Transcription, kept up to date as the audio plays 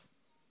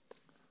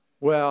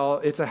Well,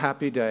 it's a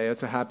happy day.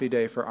 It's a happy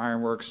day for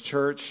Ironworks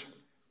Church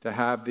to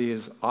have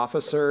these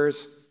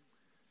officers,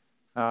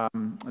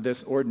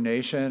 this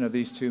ordination of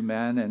these two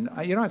men. And,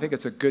 I think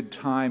it's a good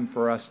time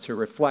for us to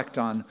reflect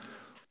on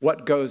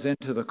what goes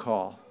into the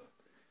call.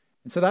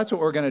 And so that's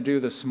what we're going to do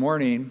this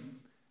morning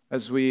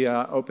as we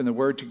open the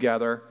Word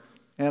together.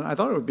 And I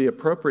thought it would be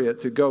appropriate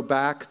to go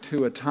back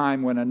to a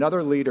time when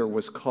another leader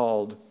was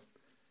called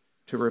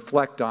to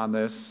reflect on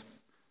this. I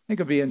think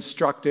it would be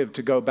instructive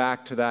to go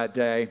back to that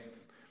day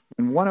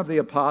when one of the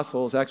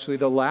apostles, actually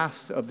the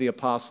last of the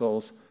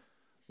apostles,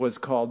 was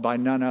called by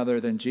none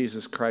other than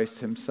Jesus Christ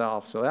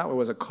himself. So that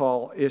was a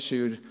call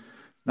issued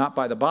not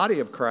by the body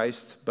of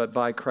Christ, but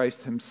by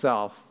Christ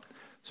himself.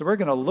 So we're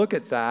going to look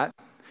at that,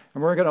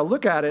 and we're going to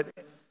look at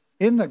it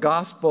in the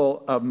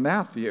Gospel of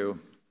Matthew.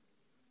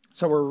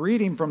 So we're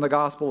reading from the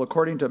Gospel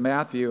according to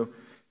Matthew.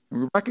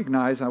 And we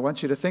recognize, and I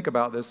want you to think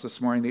about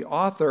this morning, the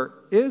author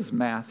is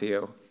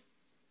Matthew,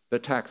 the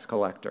tax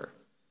collector.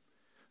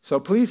 So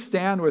please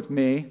stand with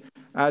me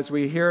as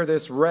we hear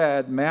this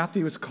read,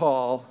 Matthew's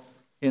call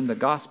in the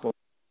Gospel of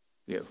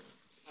Matthew.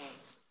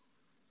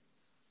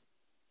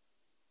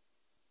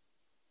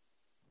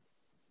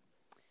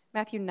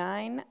 Matthew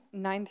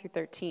 9 through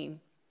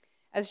 13.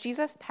 As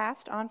Jesus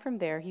passed on from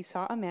there, he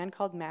saw a man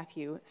called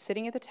Matthew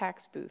sitting at the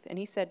tax booth, and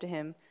he said to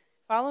him,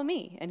 "Follow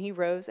me." And he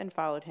rose and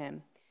followed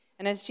him.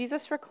 And as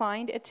Jesus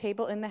reclined at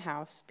table in the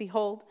house,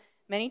 behold,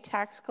 many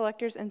tax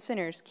collectors and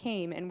sinners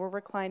came and were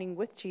reclining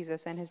with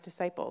Jesus and his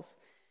disciples.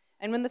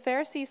 And when the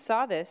Pharisees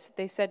saw this,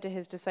 they said to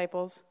his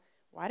disciples,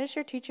 "Why does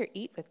your teacher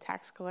eat with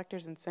tax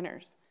collectors and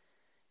sinners?"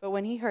 But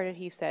when he heard it,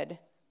 he said,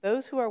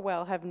 "Those who are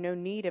well have no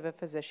need of a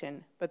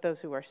physician, but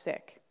those who are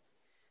sick.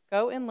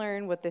 Go and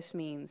learn what this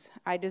means.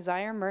 I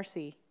desire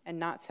mercy and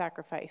not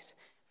sacrifice,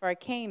 for I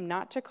came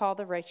not to call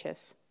the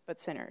righteous, but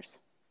sinners."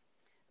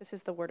 This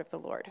is the word of the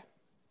Lord.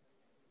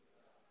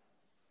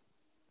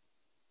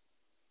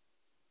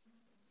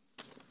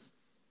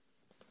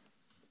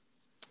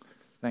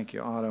 Thank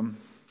you, Autumn.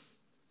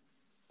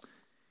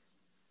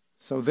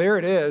 So there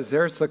it is.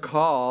 There's the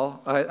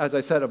call, as I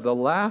said, of the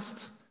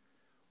last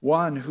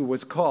one who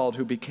was called,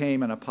 who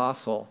became an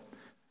apostle.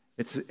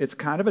 It's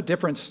kind of a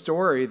different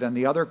story than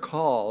the other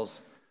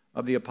calls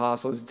of the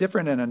apostles. It's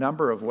different in a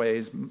number of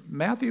ways.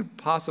 Matthew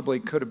possibly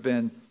could have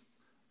been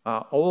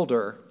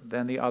older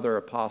than the other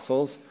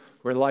apostles,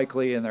 who were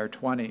likely in their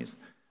 20s.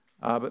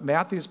 But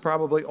Matthew's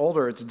probably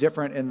older. It's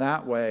different in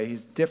that way.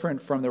 He's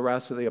different from the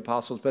rest of the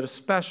apostles, but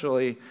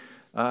especially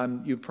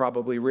you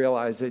probably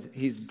realize that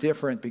he's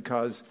different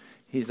because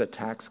he's a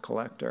tax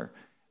collector.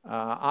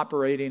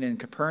 Operating in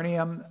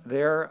Capernaum,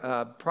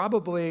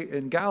 probably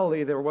in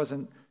Galilee, there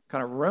wasn't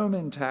kind of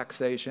Roman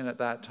taxation at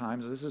that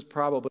time. So this is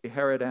probably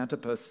Herod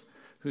Antipas,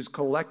 who's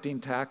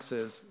collecting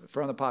taxes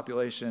from the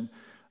population.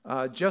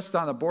 Just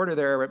on the border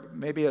there,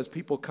 maybe as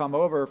people come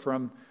over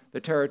from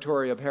the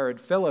territory of Herod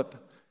Philip,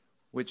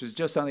 which is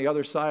just on the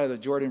other side of the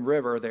Jordan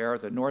River there,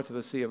 the north of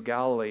the Sea of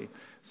Galilee.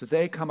 So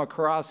they come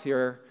across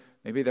here.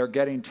 Maybe they're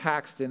getting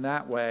taxed in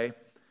that way.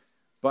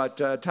 But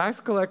tax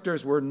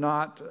collectors were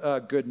not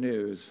good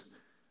news.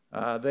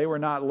 They were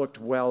not looked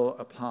well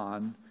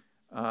upon.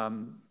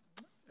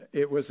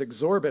 It was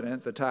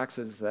exorbitant, the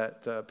taxes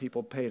that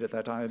people paid at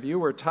that time. If you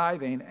were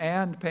tithing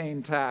and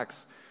paying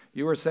tax,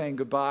 you were saying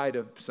goodbye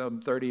to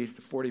some 30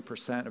 to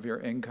 40% of your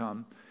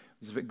income.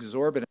 It was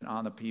exorbitant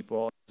on the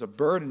people. It was a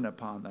burden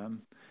upon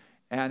them.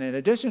 And in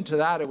addition to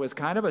that, it was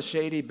kind of a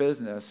shady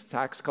business.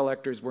 Tax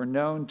collectors were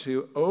known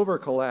to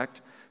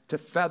over-collect to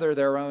feather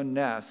their own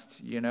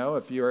nest. You know,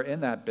 if you're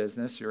in that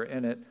business, you're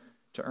in it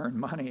to earn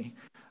money.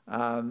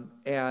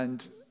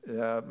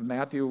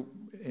 Matthew,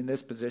 in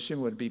this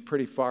position, would be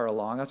pretty far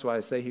along. That's why I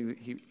say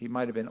he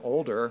might have been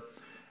older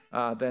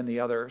than the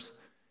others.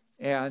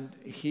 And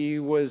he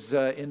was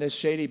in this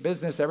shady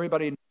business.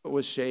 Everybody knew it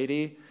was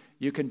shady.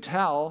 You can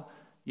tell,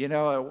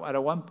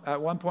 at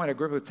one point, a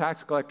group of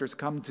tax collectors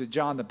come to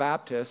John the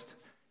Baptist.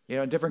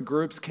 Different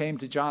groups came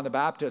to John the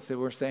Baptist and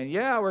were saying,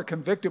 "Yeah, we're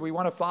convicted. We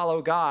want to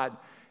follow God."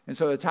 And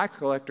so the tax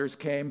collectors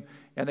came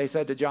and they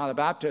said to John the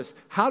Baptist,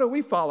 "How do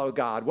we follow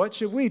God? What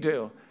should we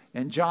do?"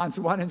 And John's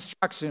one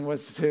instruction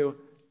was to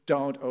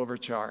don't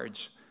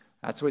overcharge.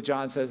 That's what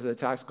John says to the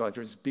tax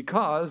collectors,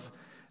 because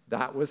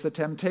that was the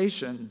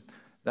temptation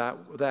that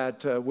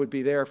would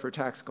be there for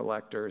tax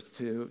collectors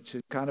to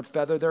kind of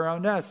feather their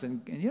own nest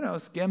and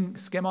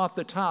skim off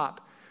the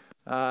top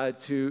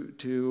to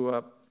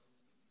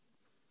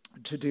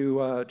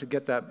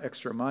get that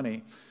extra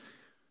money.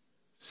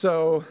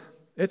 So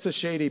it's a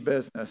shady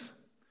business.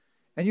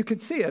 And you can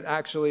see it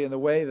actually in the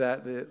way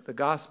that the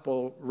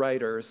gospel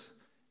writers,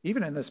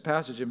 even in this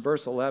passage in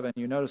verse 11,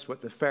 you notice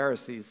what the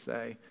Pharisees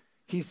say.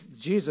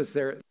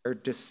 They're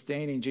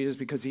disdaining Jesus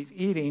because he's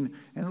eating,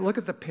 and look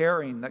at the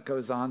pairing that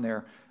goes on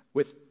there,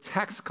 with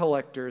tax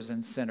collectors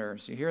and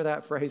sinners. You hear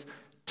that phrase?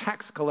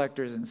 Tax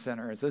collectors and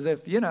sinners, as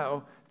if,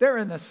 they're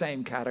in the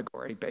same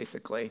category,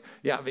 basically.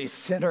 You have these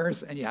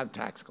sinners and you have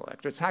tax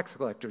collectors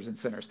and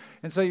sinners.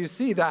 And so you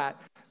see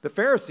that the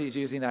Pharisees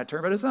using that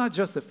term, but it's not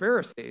just the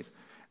Pharisees.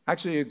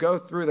 Actually, you go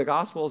through the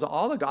Gospels,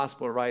 all the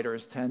Gospel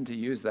writers tend to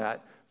use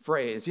that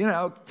phrase,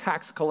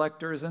 tax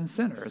collectors and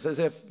sinners, as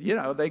if,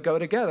 they go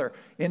together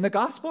in the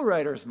Gospel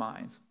writers'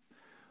 minds.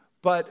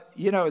 But,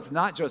 it's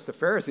not just the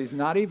Pharisees,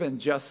 not even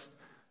just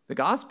the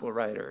Gospel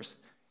writers.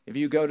 If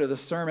you go to the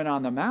Sermon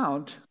on the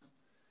Mount,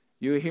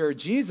 you hear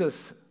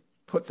Jesus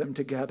put them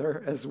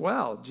together as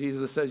well.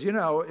 Jesus says,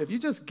 if you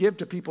just give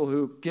to people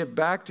who give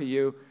back to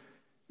you,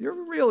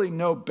 you're really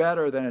no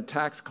better than a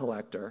tax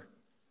collector.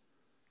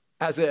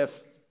 As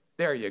if,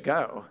 there you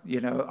go,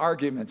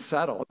 argument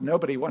settled.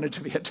 Nobody wanted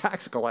to be a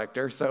tax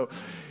collector. So,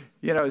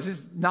 this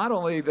is not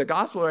only the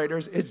gospel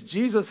writers, it's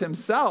Jesus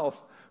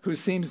himself who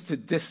seems to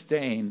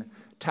disdain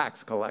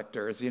tax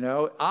collectors.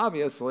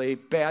 Obviously,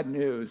 bad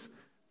news.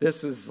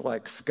 This is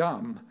like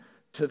scum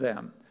to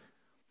them.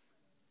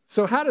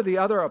 So how did the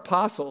other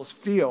apostles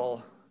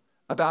feel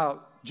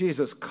about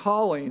Jesus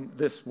calling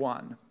this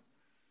one?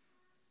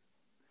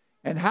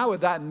 And how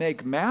would that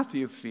make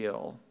Matthew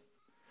feel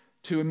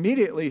to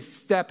immediately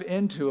step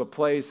into a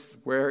place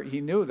where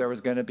he knew there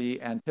was going to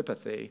be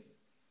antipathy?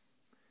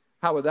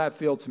 How would that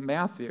feel to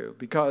Matthew?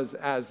 Because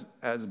as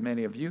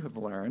many of you have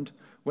learned,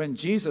 when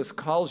Jesus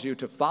calls you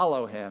to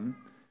follow him,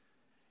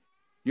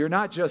 you're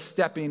not just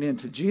stepping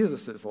into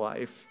Jesus'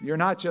 life. You're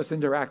not just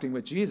interacting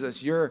with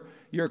Jesus. You're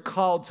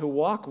called to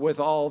walk with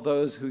all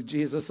those who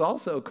Jesus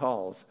also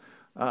calls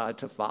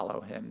to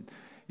follow him.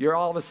 You're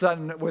all of a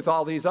sudden with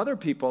all these other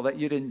people that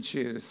you didn't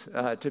choose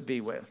to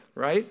be with,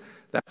 right?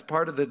 That's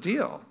part of the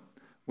deal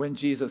when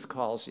Jesus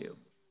calls you.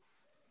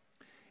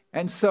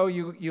 And so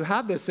you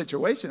have this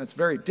situation that's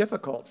very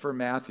difficult for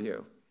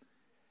Matthew.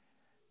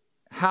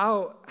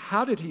 How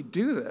did he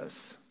do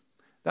this?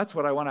 That's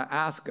what I want to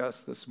ask us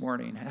this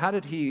morning. How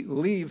did he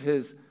leave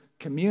his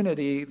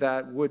community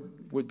that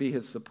would be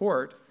his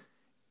support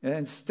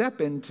and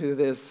step into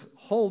this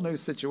whole new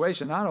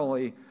situation, not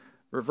only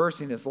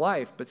reversing his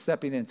life, but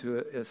stepping into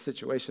a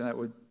situation that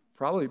would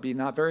probably be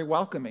not very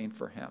welcoming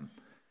for him?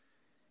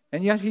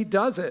 And yet he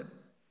does it.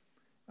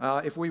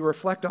 If we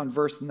reflect on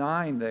verse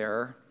 9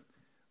 there,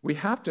 we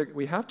have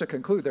to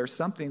conclude there's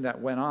something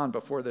that went on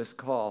before this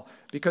call,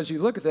 because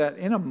you look at that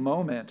in a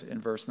moment in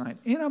verse 9.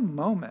 In a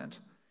moment,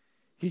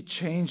 he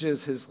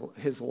changes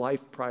his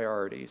life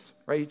priorities,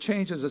 right? He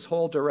changes his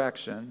whole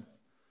direction.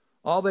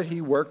 All that he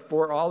worked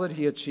for, all that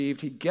he achieved,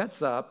 he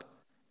gets up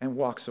and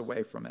walks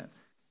away from it.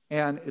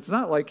 And it's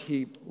not like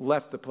he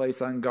left the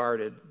place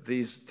unguarded.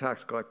 These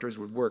tax collectors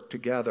would work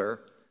together,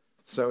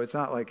 so it's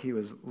not like he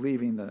was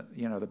leaving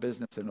the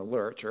business in a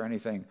lurch or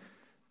anything.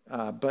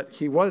 But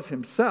he was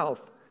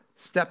himself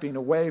stepping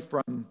away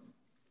from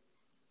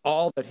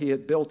all that he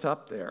had built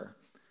up there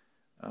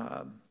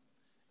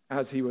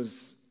as he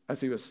was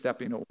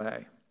stepping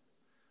away.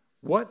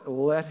 What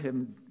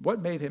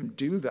made him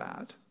do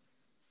that?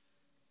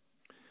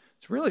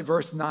 It's really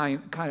verse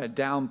 9 kind of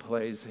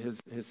downplays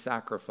his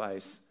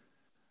sacrifice.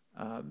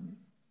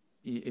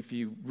 If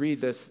you read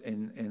this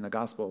in the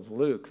Gospel of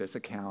Luke, this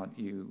account,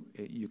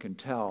 you can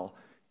tell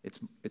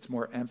it's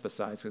more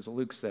emphasized, because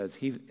Luke says,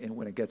 and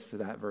when it gets to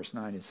that verse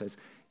 9, it says,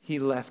 he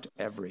left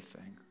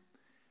everything.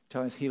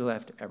 Telling us he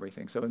left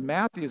everything. So in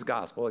Matthew's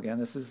Gospel, again,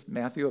 this is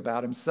Matthew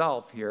about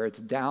himself here,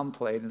 it's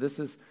downplayed, and this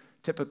is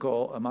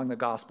typical among the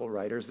Gospel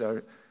writers.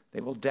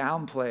 They will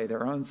downplay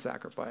their own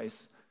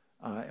sacrifice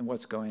and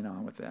what's going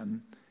on with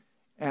them.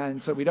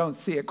 And so we don't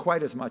see it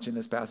quite as much in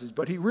this passage,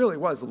 but he really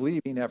was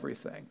leaving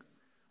everything.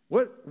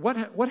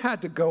 What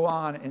had to go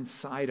on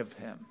inside of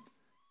him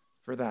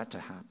for that to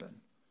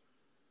happen?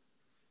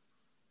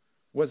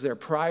 Was there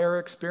prior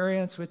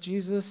experience with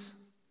Jesus?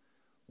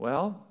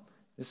 Well,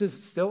 this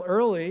is still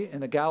early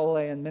in the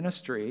Galilean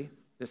ministry,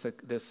 this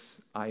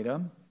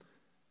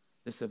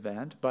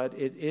event, but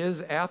it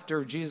is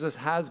after Jesus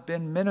has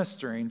been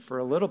ministering for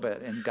a little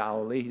bit in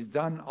Galilee. He's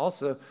done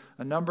also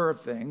a number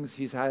of things.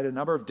 He's had a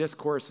number of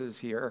discourses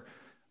here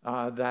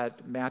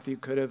that Matthew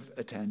could have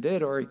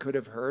attended or he could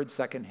have heard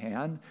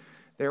secondhand.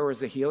 There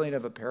was a healing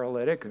of a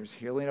paralytic. There was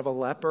healing of a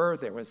leper.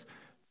 There was,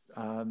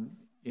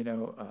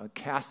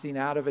 casting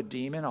out of a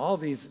demon. All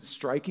of these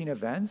striking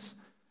events.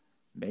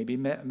 Maybe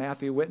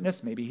Matthew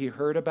witnessed. Maybe he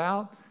heard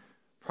about.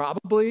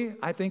 Probably,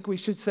 I think we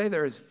should say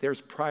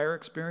there's prior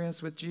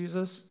experience with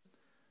Jesus.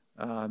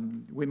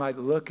 We might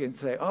look and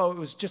say, it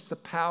was just the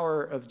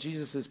power of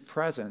Jesus'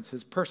 presence,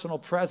 his personal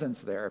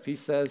presence there. If he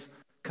says,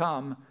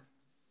 come,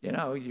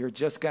 you're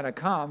just going to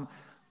come.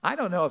 I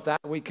don't know if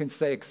that we can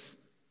say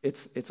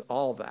it's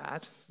all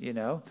that,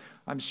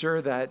 I'm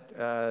sure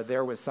that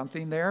there was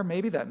something there,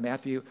 maybe that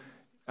Matthew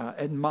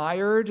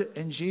admired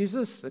in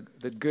Jesus,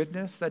 the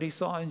goodness that he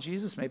saw in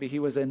Jesus. Maybe he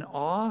was in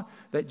awe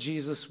that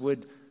Jesus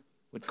would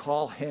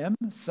call him,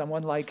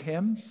 someone like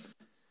him.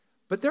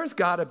 But there's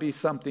got to be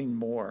something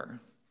more.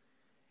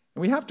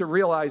 And we have to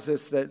realize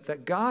this,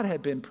 that God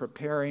had been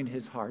preparing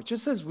his heart.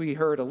 Just as we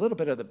heard a little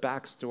bit of the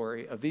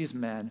backstory of these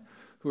men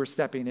who are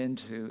stepping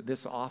into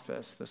this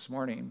office this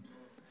morning.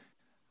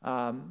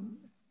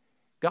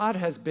 God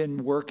has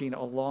been working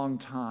a long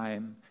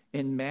time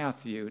in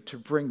Matthew to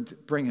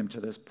bring him to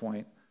this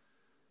point.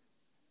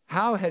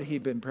 How had he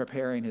been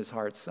preparing his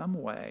heart?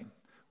 Some way.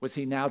 Was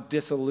he now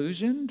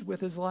disillusioned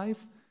with his life?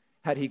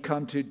 Had he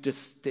come to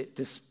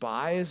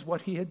despise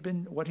what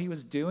he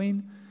was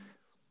doing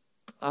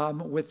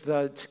with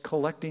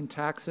collecting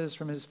taxes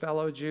from his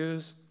fellow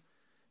Jews?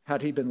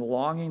 Had he been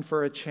longing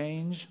for a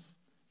change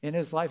in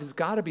his life? It's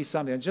got to be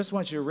something. I just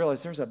want you to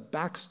realize there's a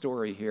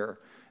backstory here.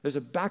 There's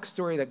a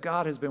backstory that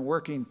God has been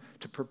working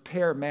to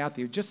prepare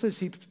Matthew, just as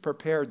he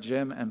prepared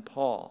Jim and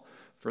Paul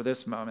for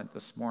this moment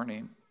this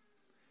morning.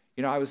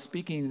 You know, I was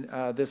speaking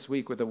this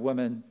week with a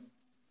woman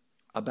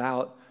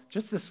about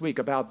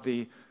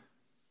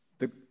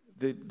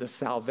the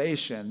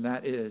salvation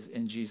that is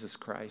in Jesus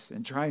Christ,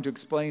 and trying to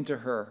explain to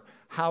her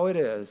how it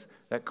is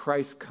that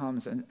Christ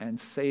comes and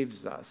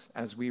saves us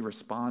as we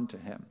respond to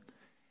him.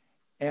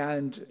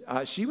 And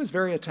she was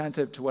very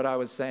attentive to what I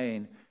was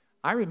saying.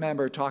 I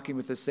remember talking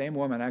with the same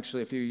woman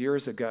actually a few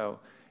years ago,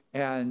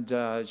 and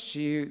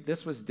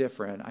this was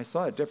different. I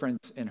saw a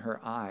difference in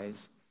her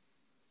eyes.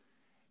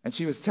 And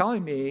she was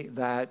telling me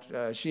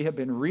that she had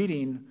been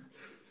reading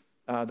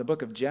the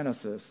book of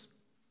Genesis,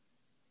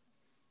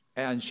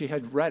 and she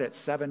had read it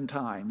 7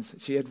 times.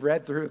 She had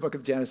read through the book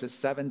of Genesis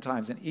 7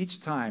 times, and each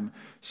time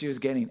she was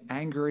getting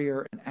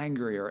angrier and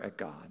angrier at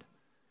God.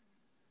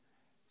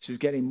 She was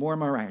getting more and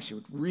more angry. She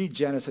would read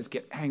Genesis,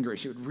 get angry.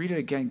 She would read it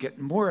again, get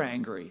more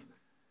angry.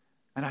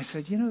 And I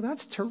said,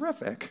 that's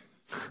terrific.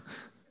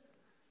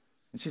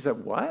 And she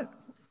said, what?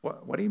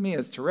 What do you mean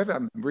it's terrific?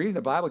 I'm reading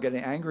the Bible,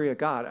 getting angry at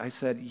God. I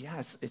said,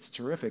 yes, it's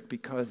terrific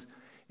because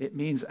it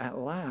means at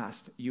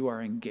last you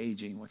are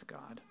engaging with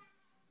God.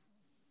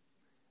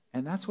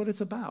 And that's what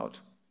it's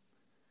about.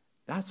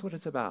 That's what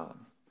it's about.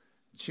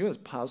 She was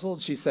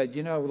puzzled. She said,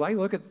 I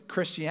look at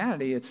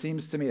Christianity, it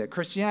seems to me that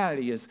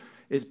Christianity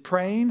is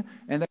praying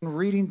and then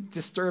reading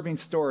disturbing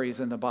stories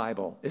in the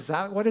Bible. Is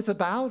that what it's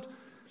about?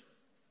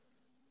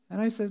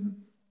 And I said,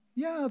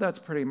 yeah, that's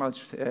pretty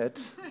much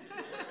it.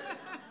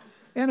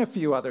 And a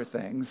few other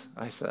things,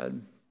 I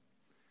said.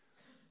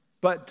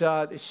 But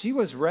she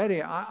was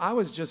ready. I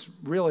was just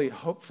really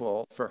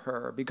hopeful for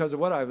her because of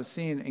what I was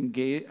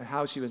seeing,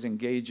 how she was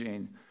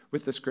engaging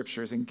with the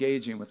scriptures,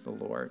 engaging with the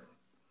Lord.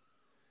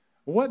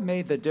 What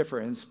made the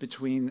difference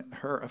between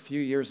her a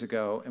few years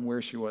ago and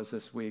where she was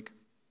this week?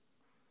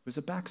 It was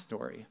a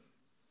backstory.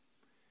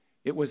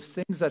 It was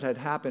things that had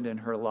happened in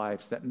her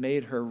life that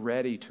made her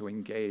ready to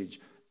engage.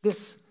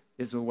 This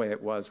is the way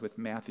it was with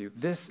Matthew.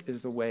 This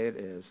is the way it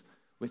is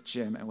with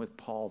Jim and with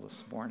Paul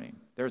this morning.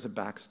 There's a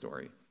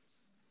backstory.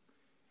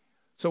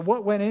 So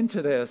what went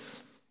into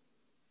this?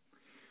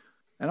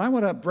 And I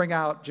want to bring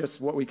out just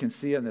what we can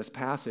see in this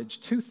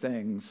passage, 2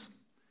 things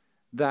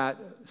that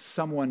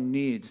someone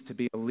needs to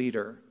be a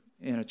leader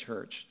in a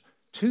church.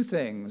 2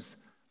 things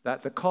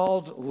that the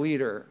called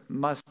leader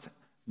must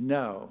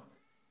know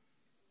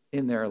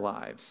in their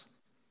lives.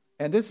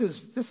 And this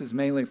is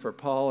mainly for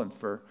Paul and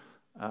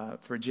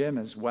for Jim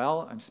as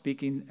well. I'm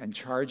speaking and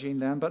charging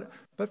them,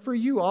 but for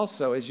you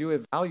also as you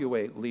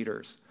evaluate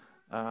leaders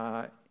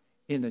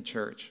in the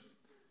church.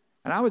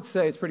 And I would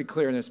say it's pretty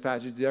clear in this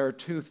passage, there are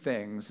 2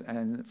 things,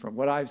 and from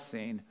what I've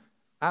seen,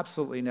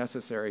 absolutely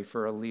necessary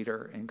for a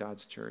leader in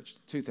God's church.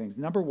 2 things.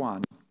 Number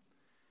 1,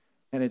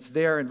 and it's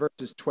there in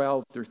verses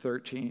 12 through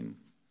 13,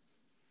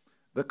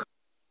 the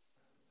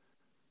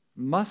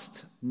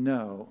must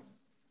know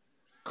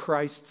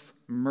Christ's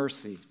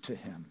mercy to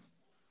him.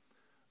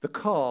 The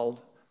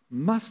called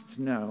must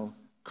know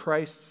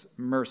Christ's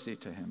mercy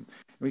to him.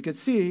 We could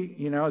see,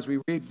 as we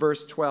read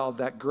verse 12,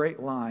 that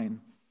great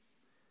line,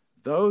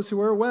 those who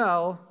are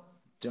well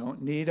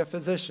don't need a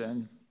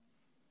physician,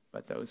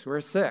 but those who are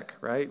sick,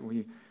 right?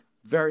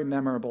 Very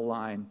memorable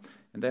line.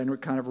 And then we're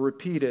kind of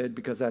repeated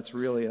because that's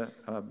really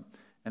an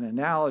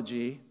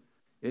analogy.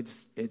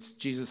 It's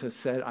Jesus has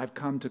said, I've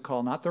come to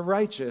call not the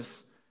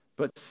righteous,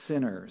 but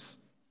sinners.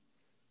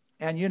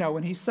 And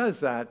when he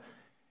says that,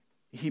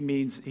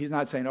 he's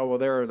not saying, oh, well,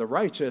 there are the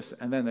righteous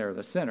and then there are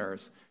the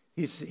sinners.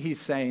 He's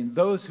saying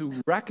those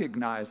who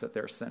recognize that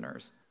they're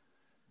sinners,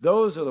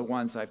 those are the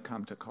ones I've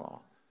come to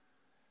call.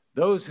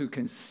 Those who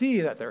can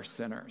see that they're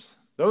sinners,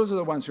 those are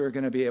the ones who are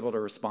going to be able to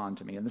respond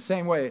to me. In the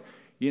same way,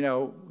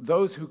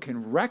 those who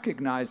can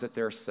recognize that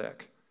they're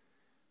sick,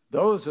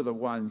 those are the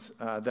ones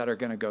that are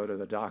going to go to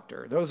the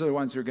doctor. Those are the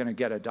ones who are going to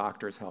get a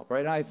doctor's help,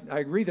 right? And I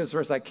read this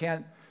verse, I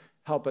can't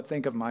help but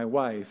think of my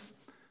wife.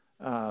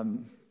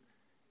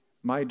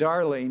 My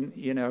darling,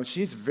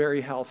 she's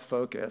very health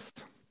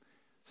focused.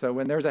 So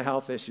when there's a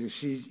health issue,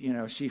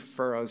 she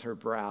furrows her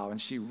brow and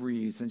she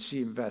reads and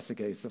she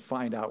investigates to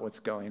find out what's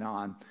going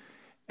on.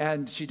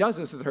 And she does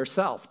this with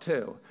herself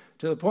too,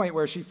 to the point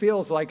where she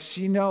feels like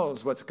she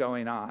knows what's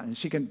going on and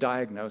she can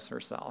diagnose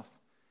herself.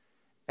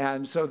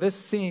 And so this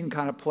scene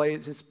kind of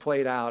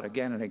played out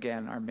again and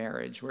again in our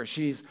marriage, where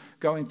she's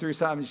going through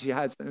something.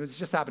 It was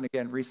just happened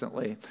again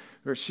recently,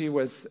 where she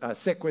was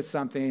sick with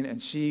something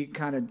and she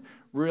kind of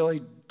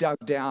really dug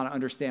down to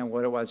understand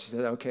what it was. She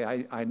said,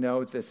 okay, I know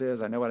what this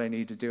is. I know what I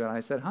need to do. And I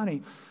said,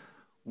 honey,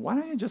 why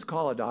don't you just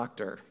call a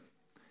doctor?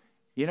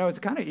 You know, it's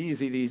kind of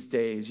easy these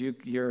days.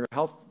 Your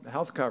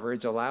health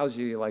coverage allows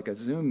you like a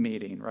Zoom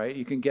meeting, right?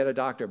 You can get a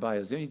doctor by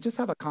a Zoom. You just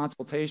have a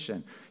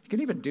consultation. You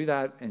can even do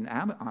that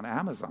on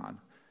Amazon,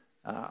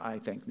 I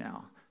think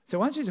now. So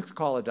why don't you just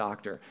call a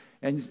doctor?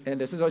 And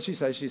this is what she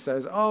says. She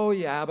says, oh,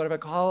 yeah, but if I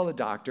call the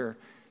doctor,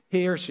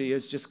 he or she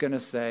is just going to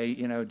say,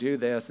 you know, do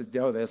this,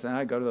 and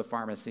I go to the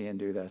pharmacy and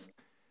do this.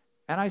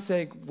 And I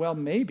say, well,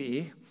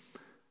 maybe.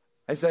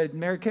 I said,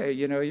 Mary Kay,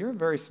 you know, you're a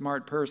very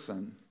smart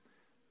person,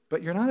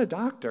 but you're not a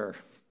doctor.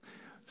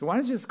 So why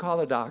don't you just call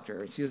a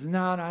doctor? She says,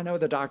 no, I know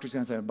the doctor's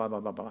going to say blah, blah,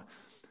 blah, blah.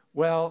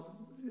 Well,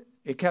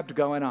 it kept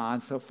going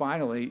on. So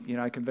finally, you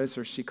know, I convinced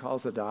her. She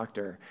calls the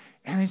doctor.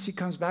 And then she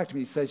comes back to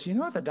me and says, you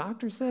know what the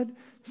doctor said?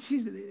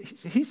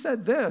 He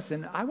said this,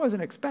 and I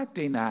wasn't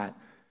expecting that.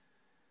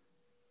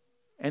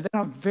 And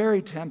then I'm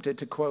very tempted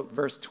to quote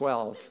verse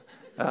 12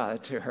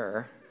 to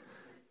her.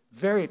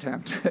 Very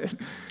tempted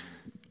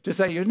to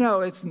say, you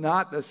know, it's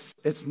not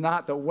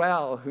the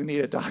well who need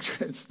a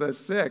doctor, it's the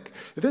sick.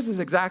 This is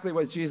exactly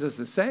what Jesus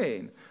is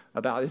saying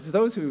about. It's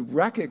those who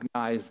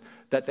recognize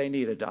that they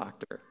need a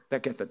doctor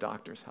that get the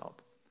doctor's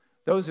help.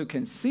 Those who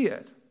can see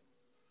it.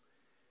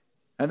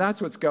 And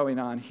that's what's going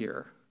on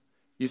here.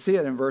 You see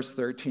it in verse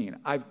 13.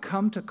 I've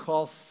come to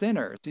call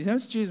sinners. You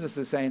notice Jesus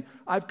is saying,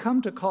 I've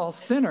come to call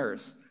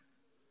sinners.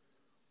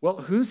 Well,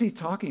 who's he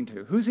talking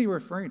to? Who's he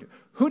referring to?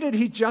 Who did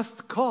he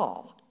just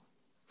call?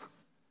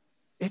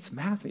 It's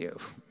Matthew.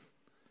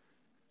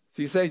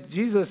 So you say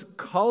Jesus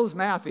calls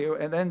Matthew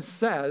and then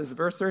says,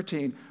 verse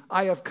 13,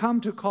 I have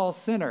come to call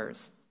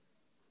sinners.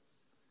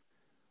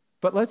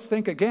 But let's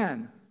think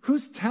again.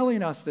 Who's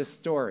telling us this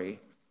story?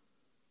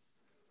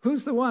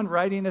 Who's the one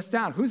writing this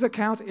down? Whose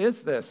account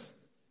is this?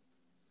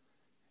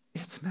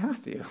 It's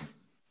Matthew.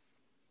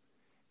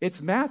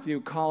 It's Matthew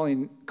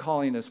calling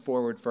this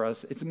forward for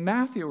us. It's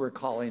Matthew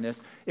recalling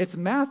this. It's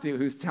Matthew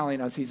who's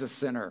telling us he's a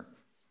sinner.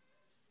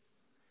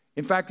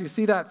 In fact, you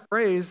see that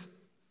phrase,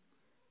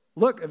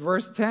 look at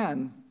verse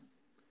 10.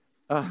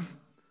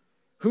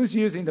 Who's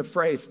using the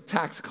phrase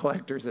tax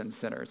collectors and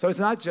sinners? So it's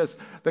not just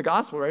the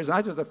gospel writers, it's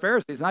not just the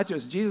Pharisees, it's not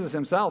just Jesus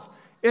himself.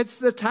 It's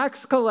the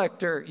tax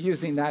collector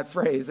using that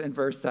phrase in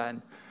verse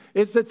 10.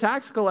 It's the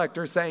tax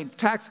collector saying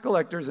tax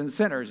collectors and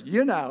sinners.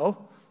 You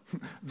know,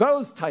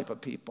 those type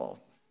of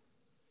people.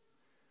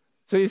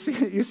 So you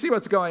see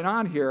what's going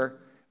on here.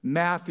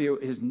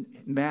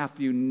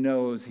 Matthew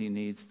knows he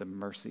needs the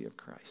mercy of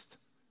Christ.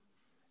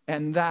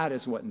 And that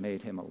is what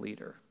made him a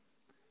leader.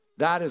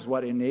 That is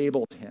what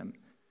enabled him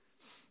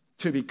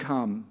to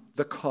become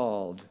the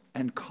called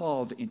and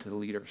called into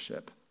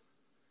leadership,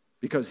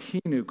 because he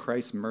knew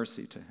Christ's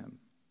mercy to him.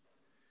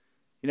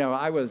 You know,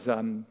 I was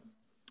pastoring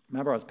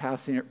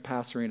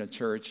a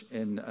church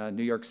in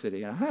New York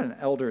City, and I had an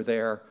elder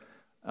there.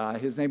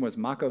 His name was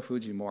Mako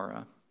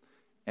Fujimura,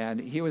 and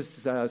he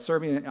was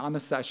serving on the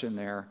session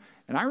there.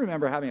 And I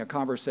remember having a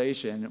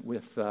conversation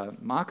with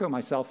Mako,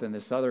 myself, and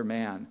this other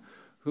man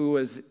who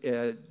was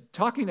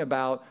talking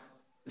about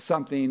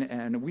something,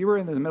 and we were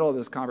in the middle of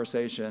this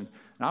conversation,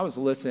 and I was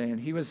listening, and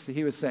he was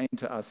saying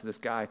to us, this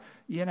guy,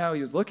 you know,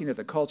 he was looking at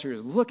the culture, he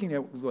was looking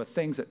at the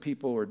things that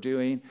people were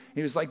doing.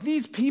 He was like,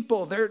 these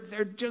people,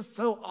 they're just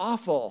so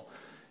awful.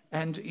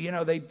 And, you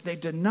know, they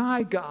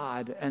deny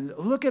God, and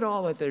look at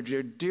all that they're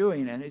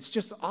doing, and it's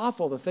just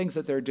awful, the things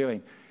that they're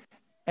doing.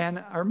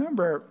 And I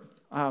remember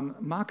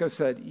Mako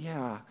said,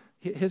 yeah,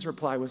 his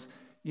reply was,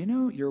 you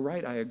know, you're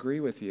right, I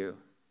agree with you.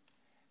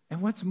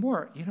 And what's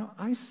more, you know,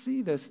 I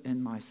see this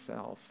in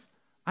myself.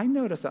 I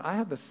notice that I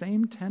have the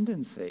same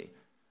tendency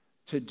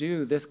to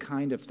do this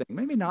kind of thing.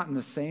 Maybe not in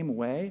the same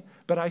way,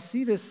 but I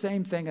see this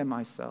same thing in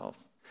myself.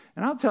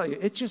 And I'll tell you,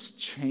 it just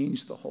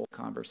changed the whole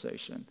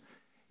conversation.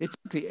 It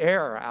took the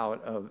air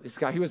out of this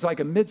guy. He was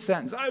like a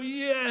mid-sentence, oh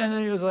yeah, and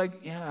then he was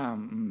like, yeah,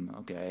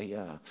 okay,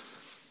 yeah.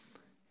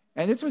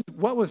 And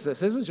what was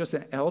this? This was just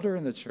an elder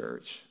in the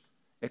church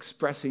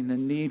expressing the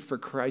need for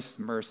Christ's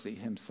mercy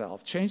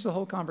himself. Changed the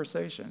whole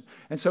conversation.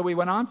 And so we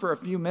went on for a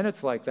few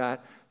minutes like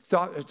that,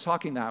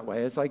 talking that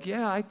way. It's like,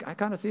 yeah, I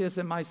kind of see this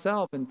in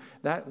myself. And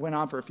that went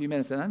on for a few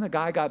minutes. And then the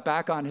guy got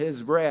back on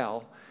his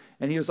rail,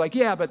 and he was like,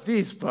 yeah, but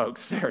these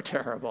folks, they're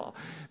terrible.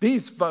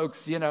 These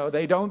folks, you know,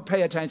 they don't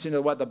pay attention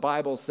to what the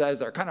Bible says.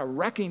 They're kind of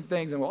wrecking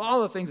things and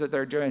all the things that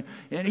they're doing.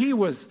 And he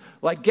was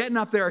like getting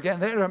up there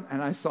again.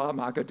 And I saw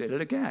Mako did it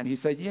again. He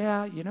said,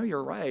 yeah, you know,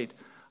 you're right.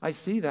 I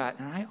see that,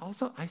 and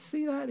I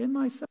see that in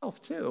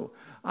myself too.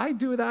 I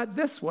do that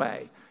this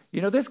way.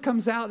 You know, this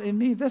comes out in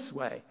me this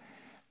way.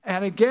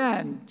 And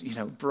again, you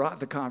know, brought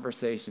the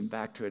conversation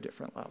back to a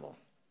different level.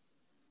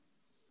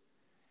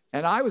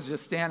 And I was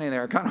just standing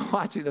there kind of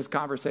watching this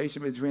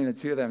conversation between the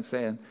two of them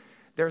saying,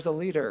 there's a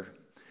leader.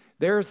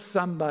 There's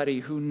somebody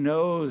who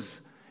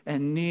knows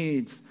and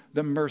needs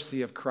the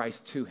mercy of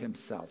Christ to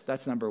himself.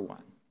 That's number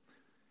one.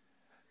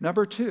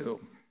 Number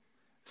two,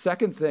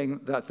 second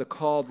thing that the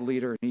called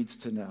leader needs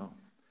to know,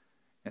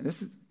 and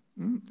this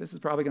is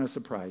probably going to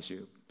surprise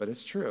you, but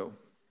it's true.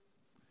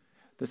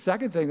 The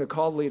second thing the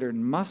called leader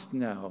must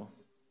know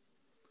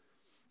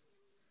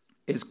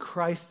is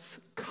Christ's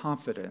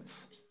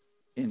confidence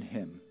in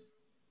him.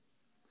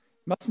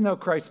 Must know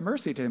Christ's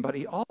mercy to him, but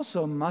he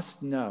also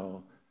must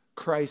know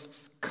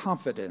Christ's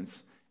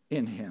confidence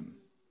in him.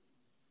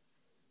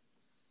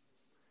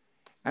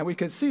 And we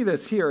can see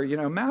this here.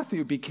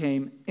 Matthew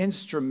became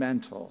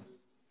instrumental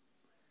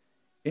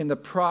in the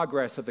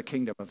progress of the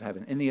kingdom of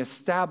heaven, in the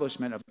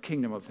establishment of the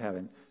kingdom of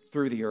heaven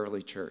through the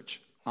early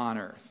church on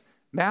earth.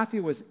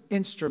 Matthew was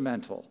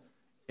instrumental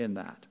in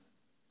that.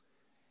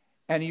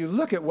 And you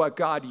look at what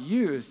God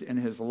used in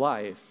his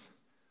life,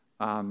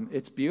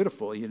 it's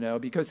beautiful,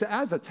 because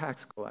as a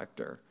tax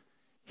collector,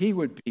 he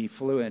would be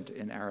fluent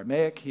in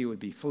Aramaic, he would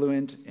be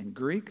fluent in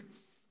Greek,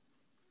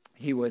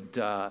 he would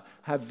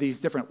have these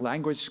different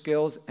language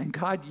skills, and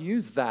God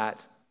used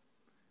that,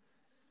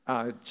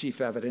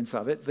 chief evidence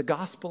of it, the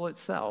gospel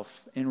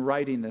itself, in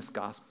writing this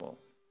gospel.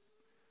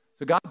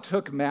 So God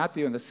took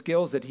Matthew and the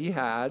skills that he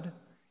had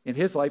in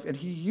his life, and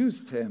he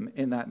used him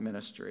in that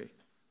ministry.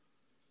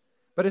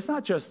 But it's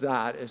not just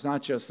that. It's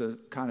not just the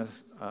kind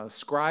of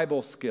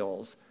scribal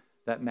skills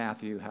that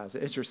Matthew has.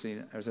 It's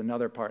interesting, there's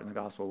another part in the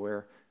gospel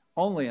where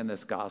only in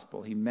this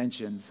gospel he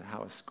mentions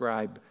how a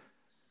scribe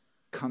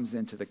comes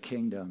into the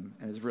kingdom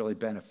and is really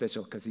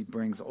beneficial because he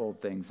brings old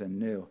things and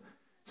new,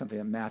 something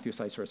that Matthew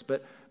cites for us.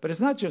 But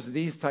it's not just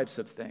these types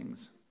of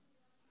things.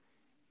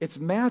 It's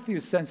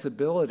Matthew's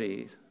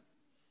sensibilities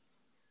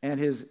and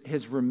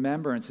his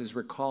remembrance, his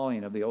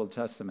recalling of the Old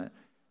Testament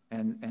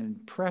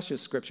and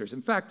precious scriptures.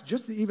 In fact,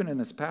 just even in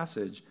this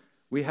passage,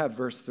 we have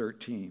verse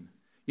 13.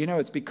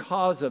 It's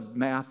because of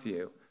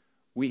Matthew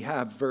we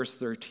have verse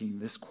 13,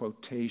 this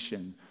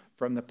quotation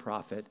from the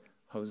prophet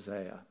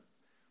Hosea,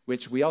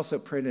 which we also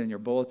printed in your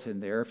bulletin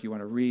there if you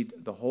want to read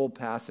the whole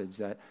passage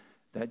that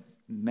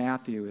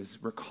Matthew is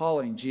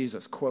recalling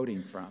Jesus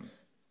quoting from.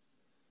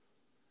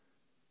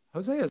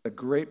 Hosea is a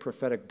great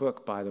prophetic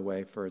book, by the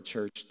way, for a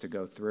church to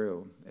go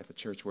through, if a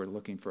church were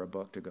looking for a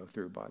book to go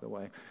through, by the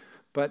way.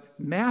 But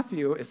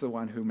Matthew is the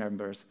one who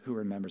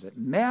remembers it.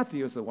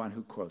 Matthew is the one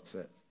who quotes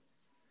it.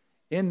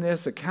 In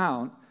this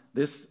account,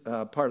 this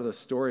part of the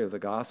story of the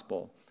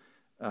gospel,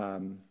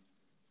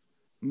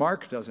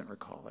 Mark doesn't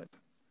recall it.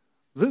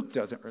 Luke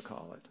doesn't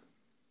recall it.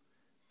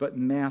 But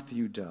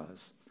Matthew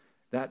does.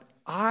 That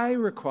I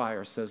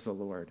require, says the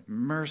Lord,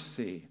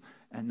 mercy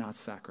and not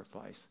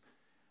sacrifice.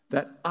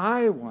 That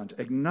I want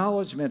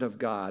acknowledgement of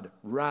God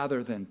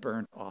rather than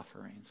burnt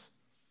offerings.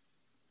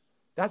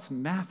 That's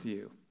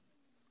Matthew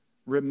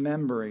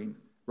remembering,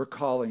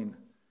 recalling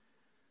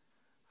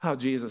how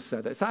Jesus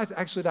said that. It's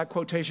actually, that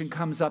quotation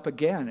comes up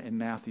again in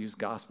Matthew's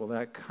gospel,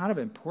 that kind of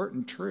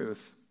important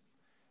truth.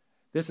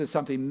 This is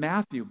something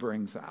Matthew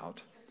brings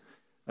out.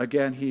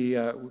 Again,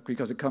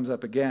 because it comes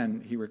up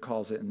again, he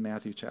recalls it in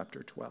Matthew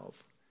chapter 12.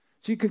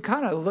 So you can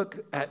kind of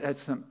look at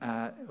some,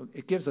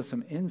 it gives us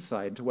some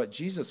insight into what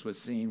Jesus was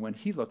seeing when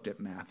he looked at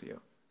Matthew.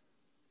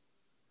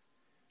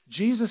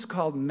 Jesus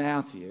called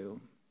Matthew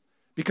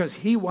because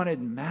he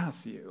wanted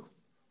Matthew.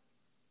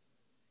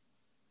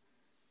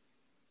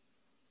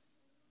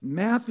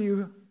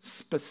 Matthew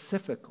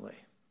specifically,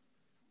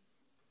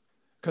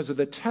 because of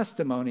the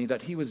testimony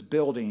that he was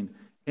building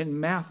in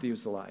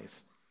Matthew's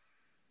life.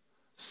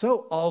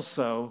 So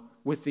also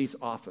with these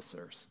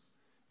officers.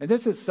 And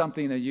this is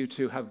something that you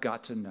two have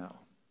got to know.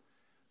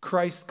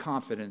 Christ's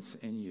confidence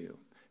in you.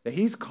 That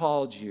he's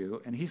called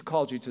you, and he's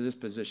called you to this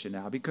position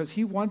now because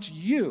he wants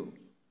you.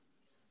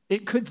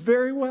 It could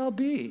very well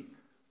be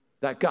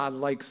that God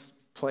likes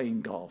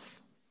playing golf.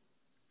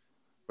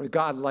 Or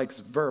God likes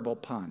verbal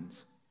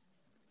puns.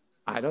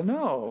 I don't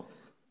know.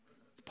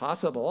 It's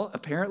possible.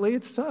 Apparently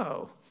it's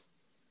so.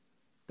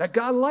 That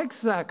God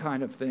likes that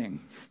kind of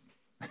thing.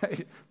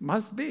 It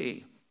must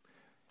be.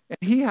 And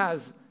he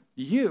has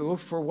you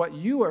for what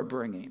you are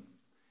bringing.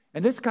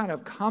 And this kind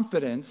of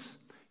confidence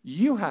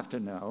you have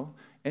to know.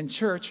 In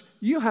church,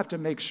 you have to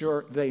make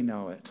sure they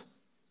know it.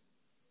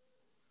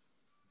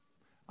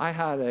 I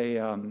had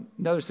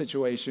another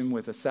situation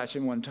with a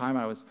session one time.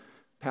 I was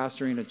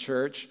pastoring a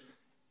church,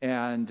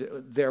 and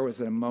there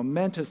was a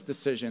momentous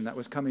decision that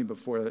was coming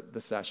before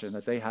the session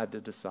that they had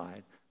to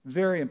decide.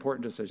 Very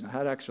important decision. It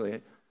had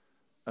actually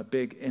a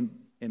big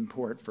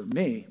import for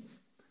me.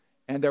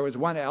 And there was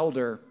one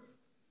elder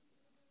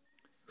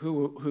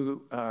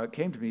who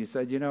came to me and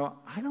said,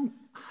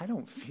 I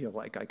don't feel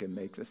like I can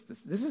make this.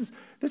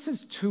 This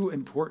is too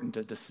important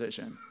a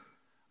decision.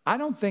 I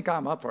don't think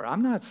I'm up for it.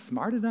 I'm not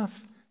smart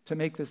enough to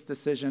make this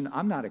decision.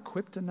 I'm not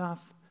equipped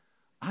enough.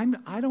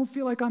 I don't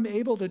feel like I'm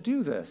able to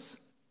do this.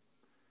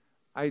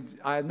 I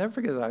never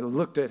forget that I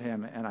looked at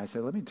him and I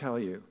said, let me tell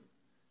you,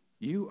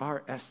 you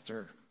are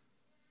Esther.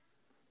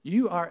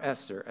 You are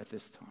Esther at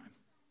this time.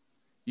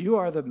 You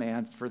are the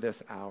man for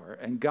this hour.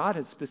 And God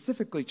has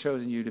specifically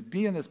chosen you to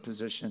be in this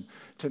position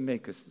to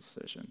make this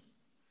decision.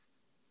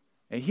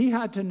 And he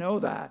had to know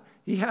that.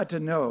 He had to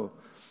know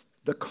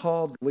the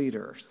called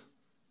leaders'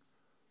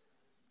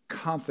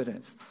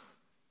 confidence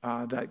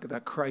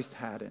that Christ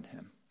had in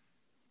him.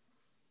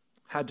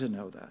 Had to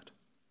know that.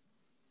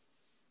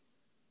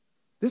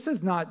 This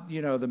is not,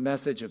 the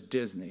message of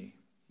Disney.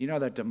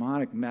 That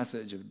demonic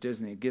message of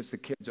Disney gives the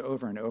kids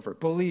over and over.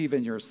 Believe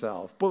in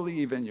yourself.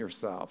 Believe in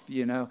yourself.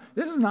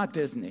 This is not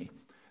Disney.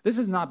 This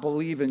is not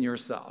believe in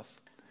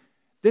yourself.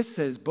 This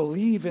says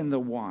believe in the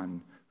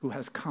one who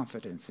has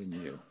confidence in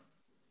you.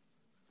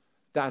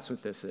 That's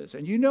what this is.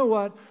 And you know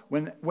what?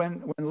 When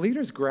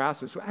leaders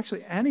grasp this,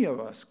 actually any of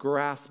us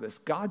grasp this,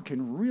 God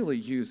can really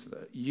use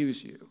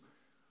you.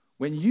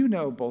 When you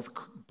know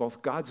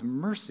both God's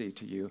mercy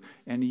to you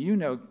and you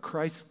know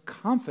Christ's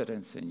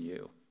confidence in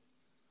you,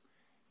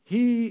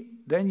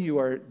 then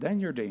you're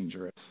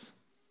dangerous.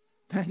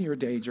 Then you're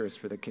dangerous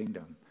for the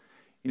kingdom.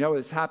 You know,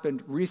 it's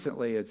happened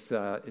recently. It's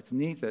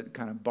neat that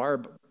kind of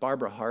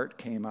Barbara Hart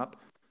came up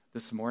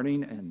this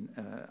morning, and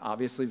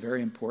obviously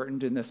very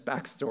important in this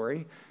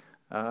backstory.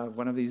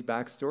 One of these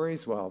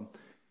backstories. Well,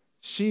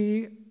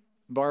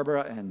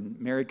 Barbara, and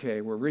Mary Kay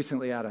were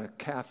recently at a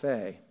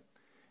cafe.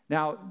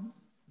 Now,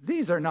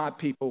 these are not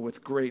people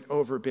with great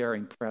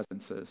overbearing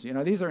presences. You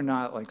know, these are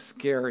not like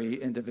scary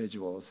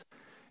individuals.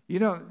 You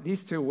know,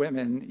 these two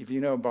women, if you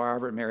know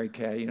Barbara and Mary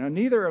Kay, you know,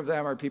 neither of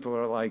them are people who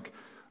are like,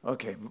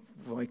 okay,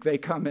 like they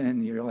come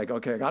in, you're like,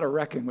 okay, I got to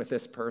reckon with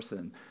this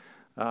person.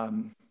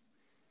 And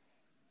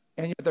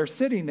yet they're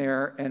sitting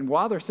there, and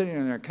while they're sitting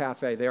in their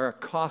cafe, they are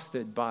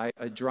accosted by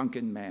a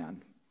drunken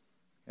man.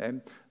 Okay?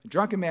 The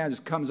drunken man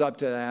just comes up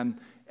to them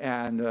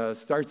and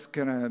starts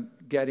kind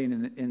of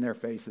getting in their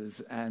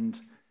faces.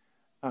 And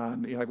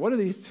you're like, what are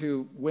these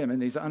two women,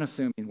 these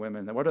unassuming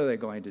women, what are they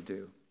going to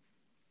do?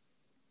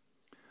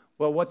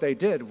 Well, what they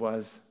did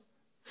was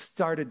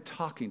started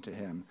talking to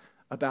him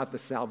about the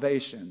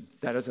salvation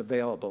that is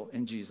available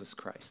in Jesus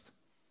Christ.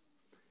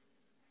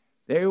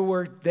 They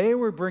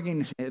were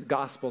bringing the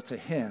gospel to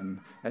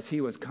him as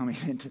he was coming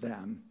into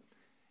them.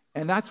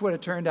 And that's what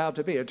it turned out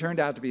to be. It turned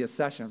out to be a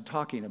session of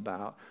talking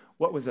about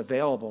what was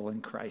available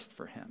in Christ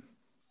for him.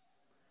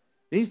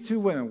 These two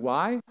women,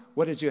 why?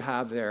 What did you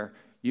have there?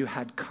 You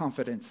had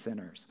confident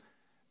sinners.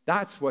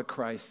 That's what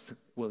Christ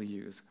will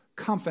use.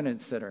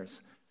 Confident sinners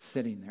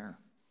sitting there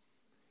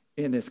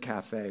in this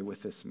cafe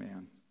with this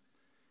man.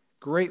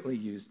 Greatly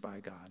used by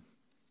God.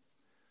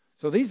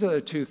 So these are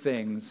the two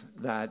things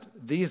that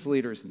these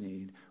leaders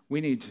need.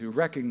 We need to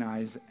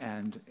recognize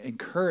and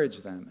encourage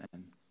them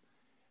in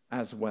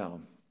as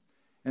well.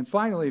 And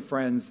finally,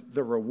 friends,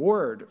 the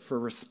reward for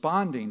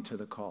responding to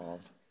the call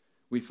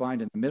we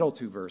find in the middle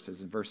two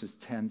verses, in verses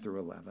 10 through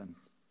 11.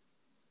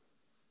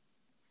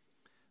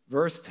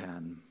 Verse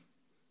 10,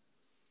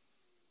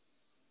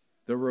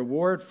 the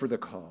reward for the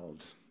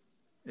called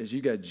is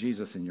you get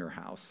Jesus in your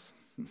house.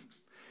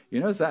 You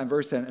notice that in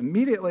verse 10,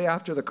 immediately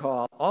after the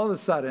call, all of a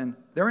sudden,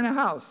 they're in a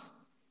house.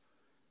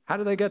 How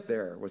did they get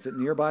there? Was it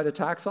nearby the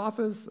tax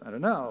office? I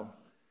don't know.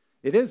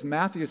 It is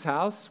Matthew's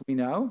house, we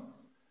know,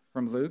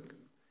 from Luke.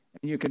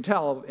 And you can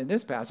tell in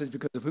this passage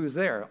because of who's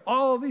there.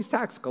 All of these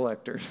tax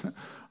collectors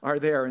are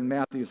there in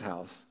Matthew's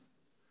house.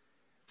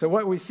 So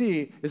what we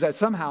see is that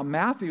somehow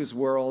Matthew's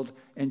world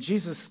and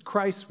Jesus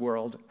Christ's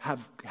world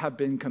have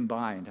been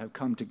combined, have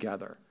come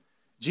together.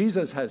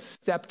 Jesus has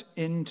stepped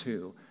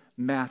into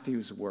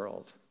Matthew's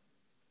world.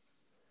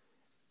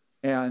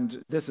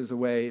 And this is the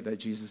way that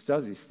Jesus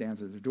does. He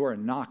stands at the door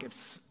and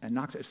knocks.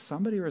 If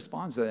somebody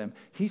responds to them,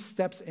 he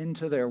steps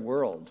into their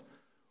world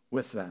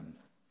with them.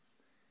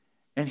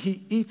 And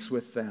he eats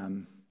with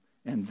them,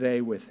 and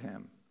they with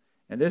him.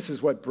 And this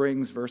is what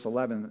brings, verse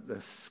 11,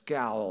 the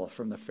scowl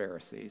from the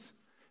Pharisees.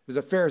 Because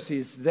the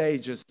Pharisees,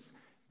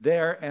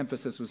 their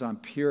emphasis was on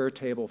pure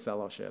table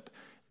fellowship.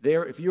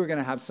 If you were going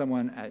to have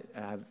someone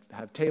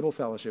have table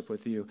fellowship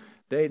with you,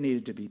 they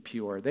needed to be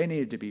pure. They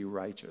needed to be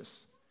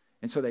righteous.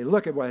 And so they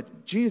look at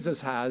what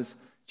Jesus has.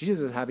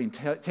 Jesus is having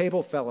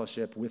table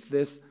fellowship with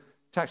this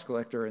tax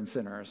collector and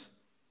sinners.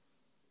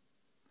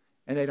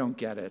 And they don't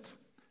get it.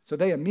 So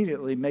they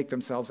immediately make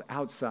themselves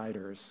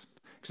outsiders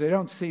because they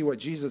don't see what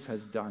Jesus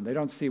has done. They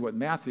don't see what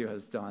Matthew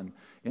has done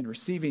in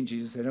receiving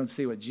Jesus. They don't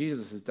see what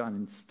Jesus has done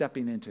in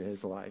stepping into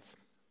his life.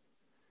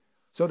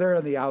 So they're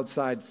on the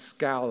outside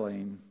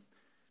scowling.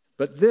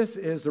 But this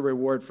is the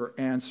reward for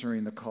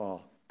answering the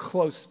call,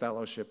 close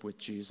fellowship with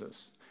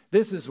Jesus.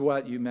 This is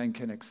what you men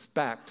can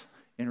expect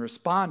in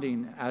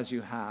responding as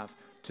you have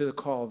to the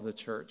call of the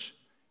church,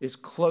 is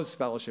close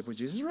fellowship with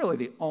Jesus. It's really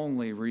the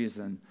only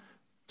reason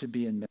to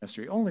be in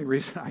ministry, only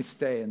reason I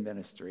stay in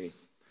ministry.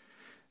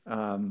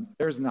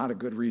 There's not a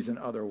good reason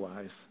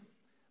otherwise.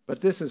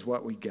 But this is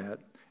what we get.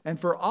 And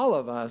for all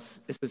of us,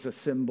 this is a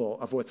symbol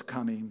of what's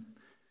coming,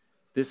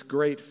 this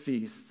great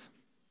feast.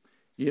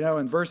 You know,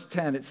 in verse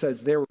 10, it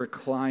says they're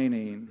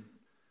reclining.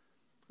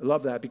 I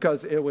love that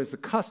because it was the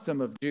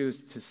custom of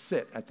Jews to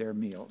sit at their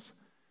meals.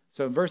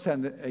 So in verse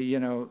 10, you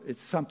know,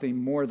 it's something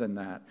more than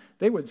that.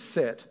 They would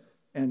sit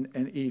and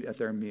eat at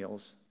their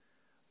meals.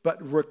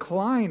 But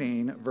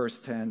reclining, verse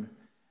 10,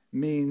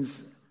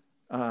 means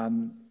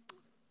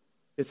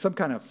it's some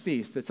kind of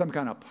feast. It's some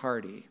kind of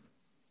party.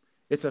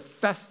 It's a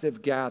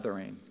festive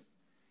gathering.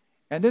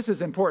 And this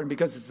is important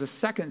because it's the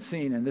second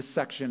scene in this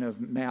section of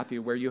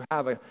Matthew where you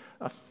have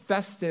a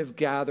festive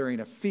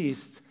gathering, a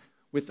feast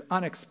with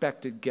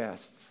unexpected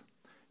guests.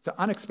 It's an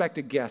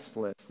unexpected guest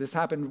list. This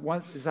happened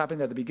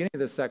at the beginning of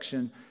this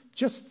section,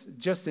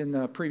 just in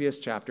the previous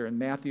chapter, in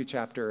Matthew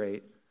chapter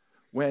 8,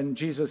 when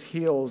Jesus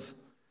heals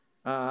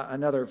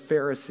another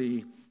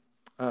Pharisee,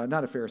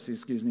 not a Pharisee,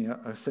 excuse me,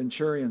 a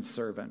centurion's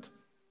servant.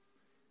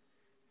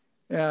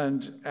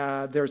 And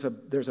there's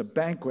a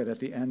banquet at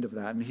the end of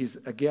that, and he's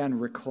again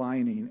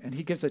reclining, and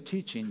he gives a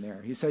teaching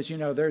there. He says,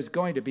 there's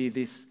going to be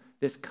this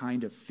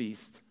kind of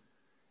feast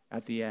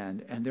at the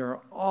end, and there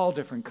are all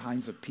different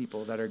kinds of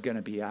people that are going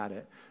to be at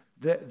it.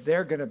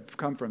 They're going to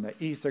come from the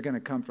east, they're going to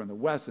come from the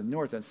west and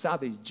north and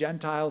south, these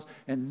Gentiles,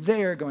 and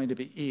they're going to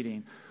be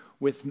eating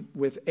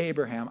with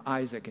Abraham,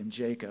 Isaac, and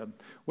Jacob.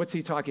 What's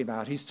he talking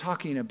about? He's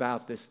talking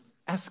about this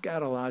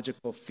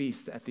eschatological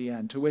feast at the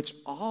end, to which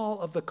all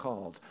of the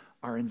called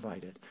are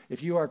invited.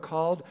 If you are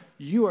called,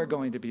 you are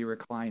going to be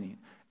reclining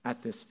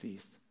at this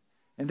feast.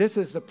 And this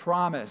is the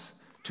promise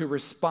to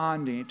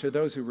responding to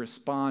those who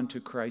respond to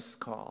Christ's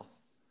call,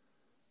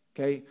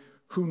 okay,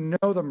 who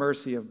know the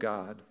mercy of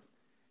God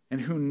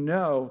and who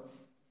know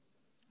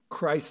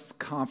Christ's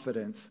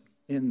confidence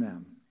in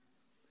them.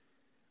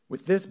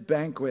 With this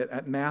banquet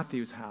at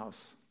Matthew's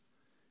house,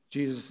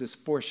 Jesus is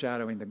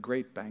foreshadowing the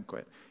great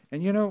banquet.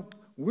 And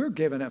we're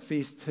given a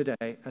feast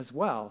today as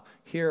well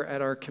here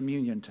at our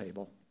communion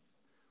table.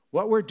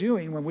 What we're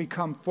doing when we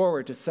come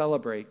forward to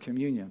celebrate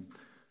communion,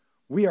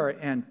 we are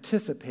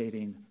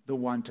anticipating the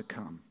one to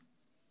come.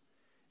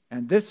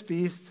 And this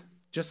feast,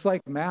 just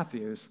like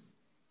Matthew's,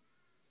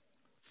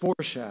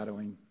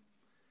 foreshadowing,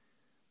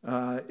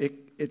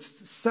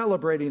 it's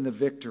celebrating the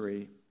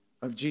victory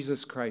of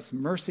Jesus Christ's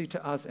mercy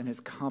to us and his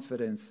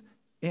confidence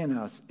in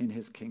us in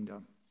his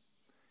kingdom.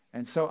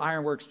 And so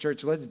Ironworks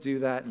Church, let's do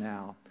that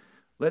now.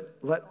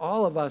 Let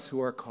all of us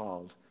who are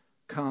called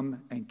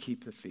come and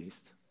keep the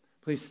feast.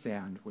 Please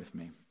stand with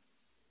me.